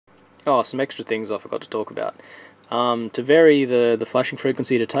Oh, some extra things I forgot to talk about. To vary the flashing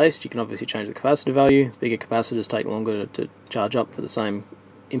frequency to taste, you can obviously change the capacitor value. Bigger capacitors take longer to charge up for the same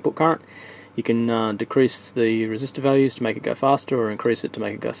input current. You can decrease the resistor values to make it go faster, or increase it to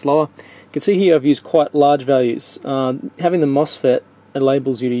make it go slower. You can see here I've used quite large values. Having the MOSFET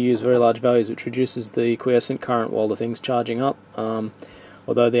enables you to use very large values, which reduces the quiescent current while the thing's charging up.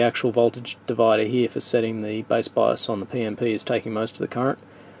 Although the actual voltage divider here for setting the base bias on the PNP is taking most of the current.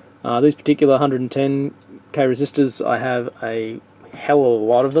 These particular 110k resistors, I have a hell of a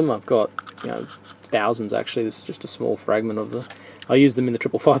lot of them. I've got, thousands actually. This is just a small fragment of them. I use them in the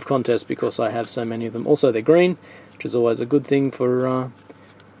 555 contest because I have so many of them. Also, they're green, which is always a good thing for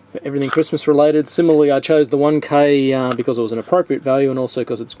everything Christmas related. Similarly, I chose the 1k because it was an appropriate value, and also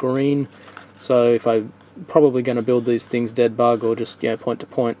because it's green. So if I'm probably going to build these things dead bug, or just point to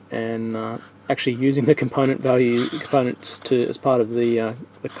point, and actually using the components as part of the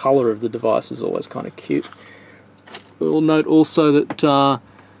colour of the device is always kind of cute. We'll note also that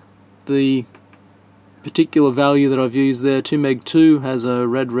the particular value that I've used there, 2meg2, has a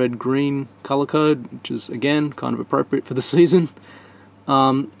red-red-green colour code, which is again kind of appropriate for the season.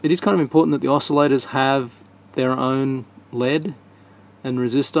 It is kind of important that the oscillators have their own LED and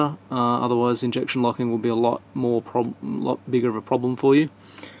resistor, otherwise injection locking will be a lot bigger of a problem for you.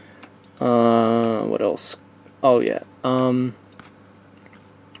 What else? Oh yeah.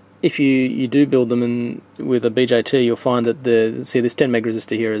 If you do build them with a BJT, you'll find that this 10 meg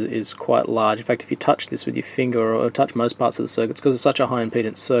resistor here is quite large. In fact, if you touch this with your finger, or touch most parts of the circuits, because it's such a high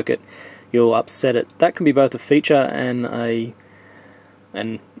impedance circuit, you'll upset it. That can be both a feature and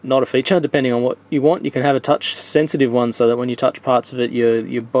not a feature, depending on what you want. You can have a touch sensitive one, so that when you touch parts of it,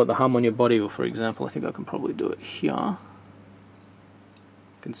 the hum on your body, or for example, I think I can probably do it here. You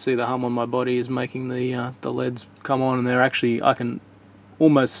can see the hum on my body is making the LEDs come on, and they're actually, I can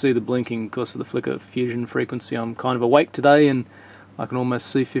almost see the blinking because of the flicker fusion frequency. I'm kind of awake today, and I can almost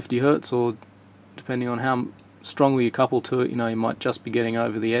see 50 Hertz, or depending on how strongly you couple to it, you might just be getting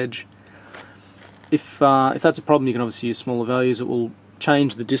over the edge. If that's a problem, you can obviously use smaller values. It will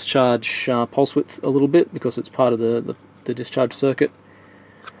change the discharge pulse width a little bit because it's part of the discharge circuit.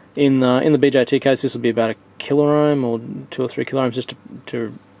 In the BJT case, this will be about 1 kiloohm or 2 or 3 kiloohms, just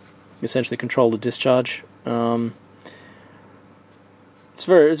to essentially control the discharge. It's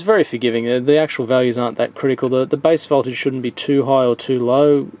very forgiving. The actual values aren't that critical. The base voltage shouldn't be too high or too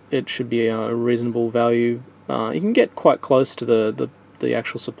low. It should be a reasonable value. You can get quite close to the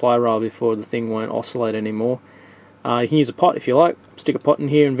actual supply rail before the thing won't oscillate anymore. You can use a pot if you like. Stick a pot in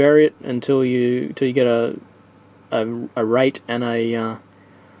here and vary it until you get a rate and a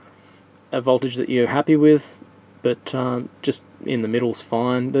voltage that you're happy with. But just in the middle's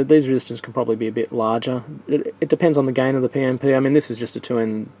fine. These resistors can probably be a bit larger. It depends on the gain of the PNP. I mean, this is just a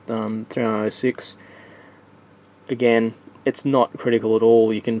 2N3906. Again, it's not critical at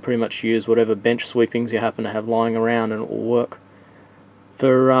all. You can pretty much use whatever bench sweepings you happen to have lying around, and it will work.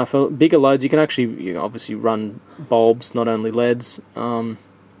 For bigger loads, you can actually obviously run bulbs, not only LEDs.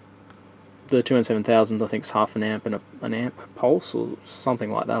 The 2N7000 I think is half an amp and an amp pulse or something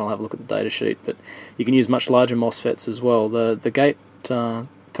like that. I'll have a look at the data sheet, but you can use much larger MOSFETs as well. The gate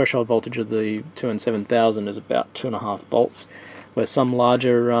threshold voltage of the 2N7000 is about 2.5 volts, where some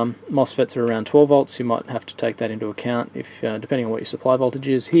larger MOSFETs are around 12 volts. You might have to take that into account if depending on what your supply voltage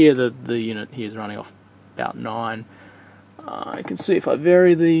is. Here the unit here is running off about 9. You can see if I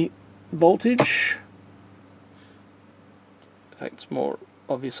vary the voltage, in fact it's more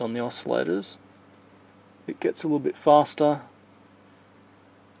obvious on the oscillators, it gets a little bit faster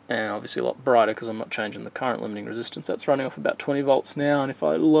and obviously a lot brighter because I'm not changing the current limiting resistance. That's running off about 20 volts now, and if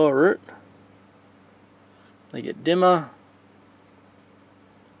I lower it, they get dimmer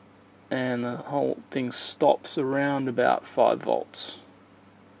and the whole thing stops around about 5 volts.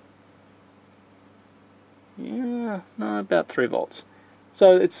 Yeah, no, about 3 volts.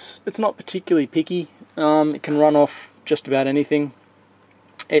 So it's not particularly picky. It can run off just about anything.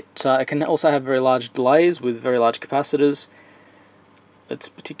 It can also have very large delays with very large capacitors. It's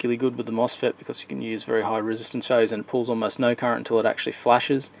particularly good with the MOSFET because you can use very high resistance values and it pulls almost no current until it actually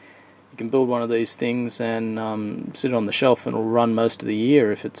flashes. You can build one of these things and sit it on the shelf, and it'll run most of the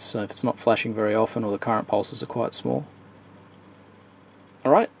year if it's not flashing very often or the current pulses are quite small.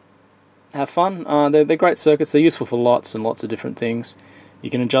 Alright, have fun. They're great circuits. They're useful for lots and lots of different things. You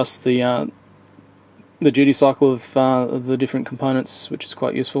can adjust the duty cycle of the different components, which is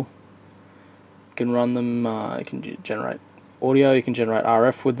quite useful. You can run them, you can generate audio, you can generate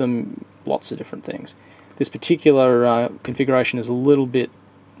RF with them, lots of different things. This particular configuration is a little bit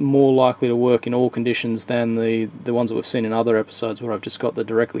more likely to work in all conditions than the ones that we've seen in other episodes where I've just got the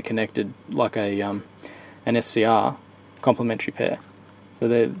directly connected, like an SCR complementary pair. So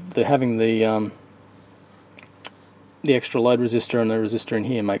they're having the extra load resistor and the resistor in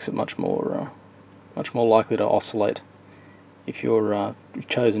here makes it much more likely to oscillate if you've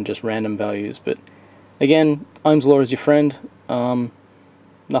chosen just random values. But again, Ohm's law is your friend.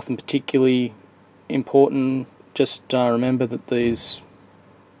 Nothing particularly important. Just remember that these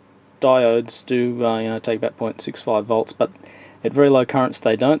diodes do take about 0.65 volts, but at very low currents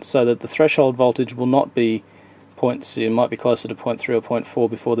they don't, so that the threshold voltage will not be it might be closer to 0.3 or 0.4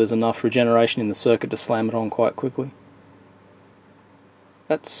 before there's enough regeneration in the circuit to slam it on quite quickly.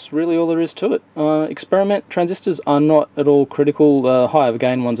 That's really all there is to it. Experiment. Transistors are not at all critical. Higher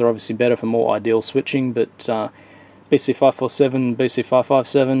gain ones are obviously better for more ideal switching, but BC547,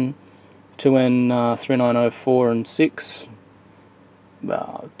 BC557, 2N3904 and 6,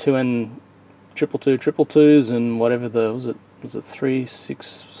 2N22222s, and whatever was it 36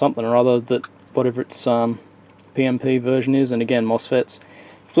 something or other, that whatever its PMP version is, and again MOSFETs.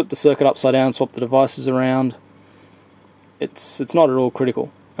 Flip the circuit upside down, swap the devices around. It's not at all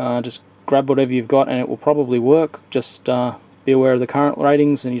critical. Just grab whatever you've got and it will probably work. Just be aware of the current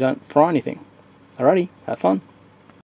ratings and you don't fry anything. Alrighty, have fun.